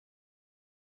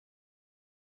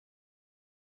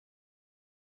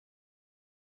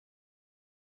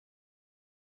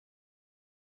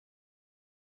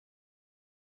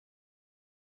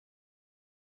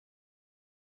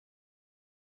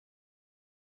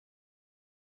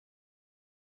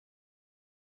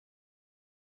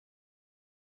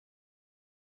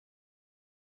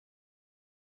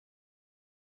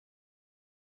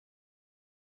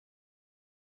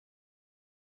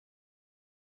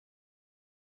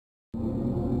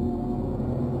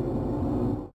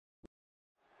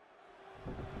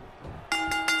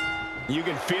You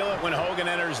can feel it when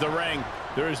Hogan enters the ring.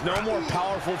 There is no more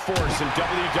powerful force in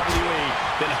WWE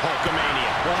than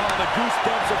Hulkamania. Oh, the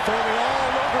goosebumps are forming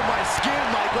all over my skin,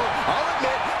 Michael. I'll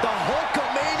admit, the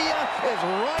Hulkamania is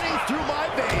running through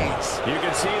my veins. You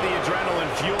can see the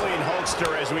adrenaline fueling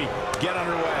Hulkster as we get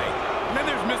underway. And then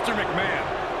there's Mr. McMahon,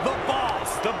 the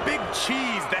boss, the big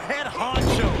cheese, the head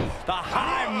honcho, the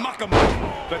high muckamuck,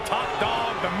 the top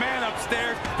dog, the man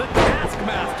upstairs, the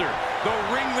taskmaster, the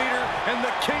ringleader, and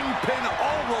the kingpin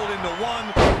all rolled into one.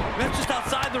 And that's just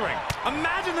outside the ring.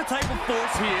 Imagine the type of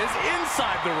force he is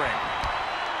inside the ring.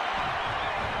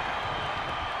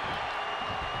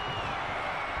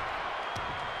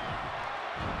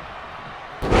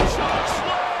 Shot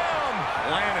slam!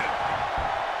 Landed.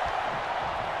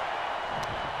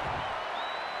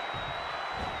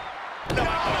 No,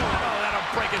 that'll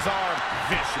break his arm.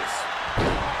 Vicious.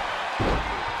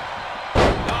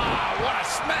 Ah, what a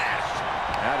smash!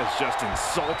 That is just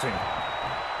insulting.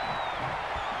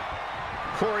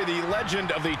 Corey, the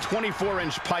legend of the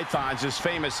 24-inch pythons is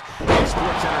famous in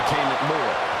sports entertainment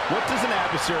lore. What does an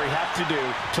adversary have to do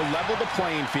to level the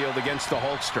playing field against the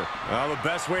Hulkster? Well, the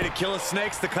best way to kill a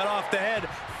snake's to cut off the head.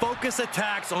 Focus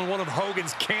attacks on one of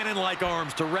Hogan's cannon-like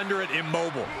arms to render it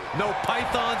immobile. No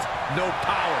pythons, no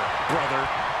power, brother.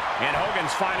 And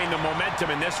Hogan's finding the momentum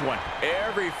in this one.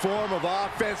 Every form of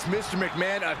offense Mr.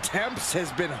 McMahon attempts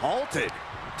has been halted.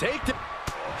 Take the...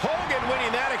 Hogan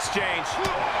winning that exchange.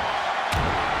 Oh,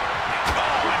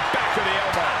 and back to the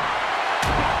elbow.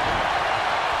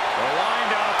 They're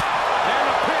lined up. And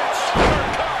a pitch.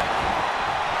 Uppercut.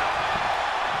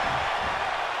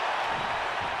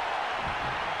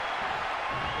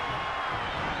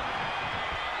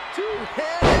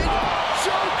 Two-handed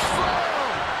choke slam.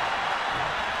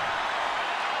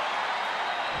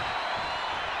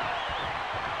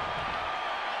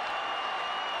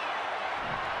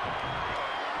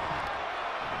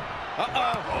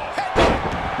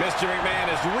 Mr. McMahon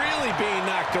is really being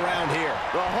knocked around here.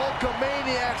 The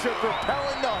Hulkamaniacs are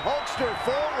propelling the Hulkster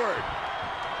forward.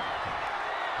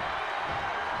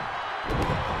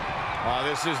 Oh,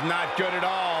 this is not good at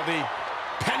all. The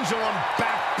pendulum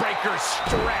backbreaker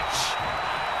stretch.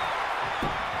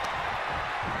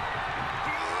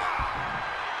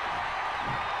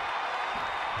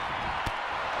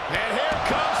 And here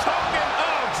comes Hogan.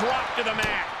 Oh, drop to the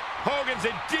mat. Hogan's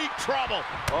in deep trouble.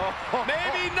 Oh,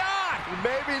 Maybe not.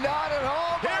 Maybe not at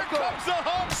all, Here Michael. comes the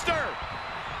Hulkster.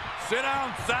 Sit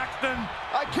down, Saxton.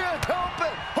 I can't help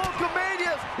it.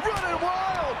 Hulkamania's running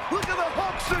wild. Look at the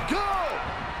Hulkster go.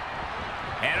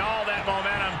 And all that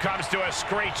momentum comes to a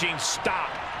screeching stop.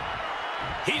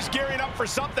 He's gearing up for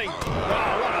something.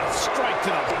 Oh, what a strike to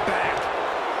the back.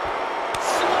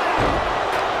 Slam.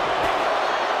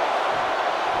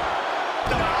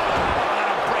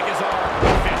 That'll break his arm.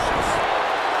 Vicious.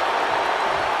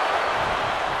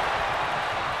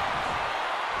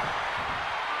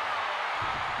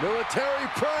 Military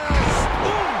press.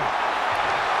 Ooh.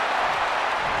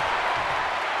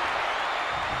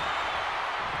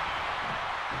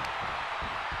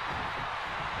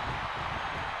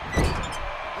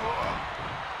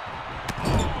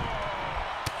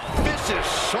 Vicious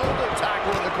shoulder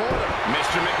tackle in the corner.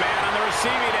 Mr. McMahon on the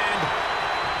receiving end.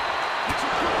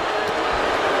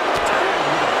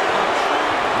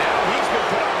 Now he's been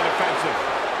put on the defensive.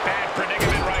 Bad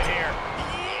predicament right here.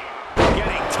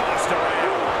 Getting tossed around.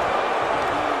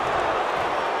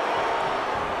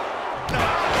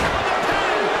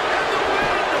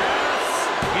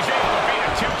 He's able to beat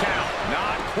a 2 count.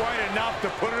 Not quite enough to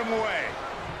put him away.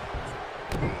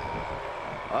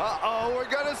 Uh-oh, we're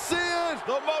gonna see it.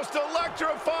 The most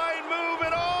electrifying move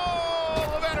in all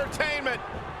of entertainment.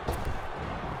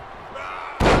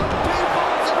 We're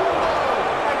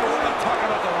not talking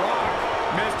about The Rock.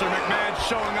 Mr. McMahon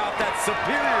showing off that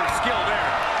superior skill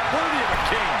there. Worthy of a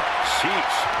king.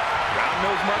 Sheesh. Round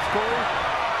nose much, Corey?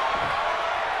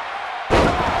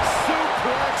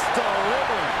 Suplex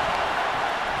delivered.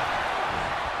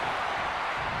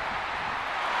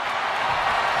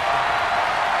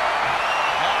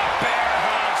 Bear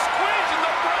hug, squeezing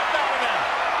the breath out of him.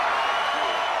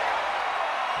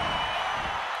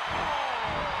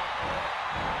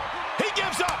 He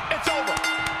gives up. It's over.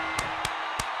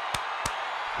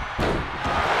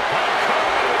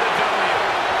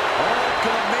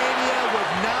 Hulkamania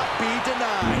would not be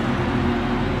denied.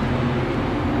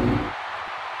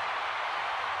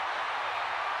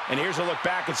 And here's a look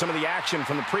back at some of the action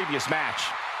from the previous match.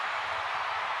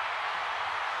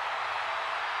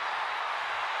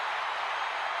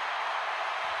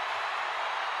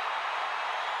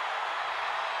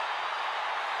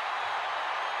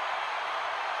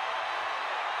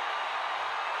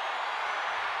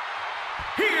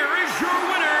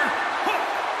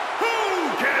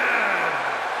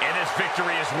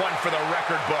 victory is one for the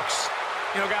record books.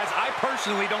 You know, guys, I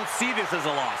personally don't see this as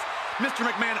a loss. Mr.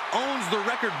 McMahon owns the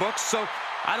record books, so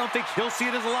I don't think he'll see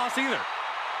it as a loss either.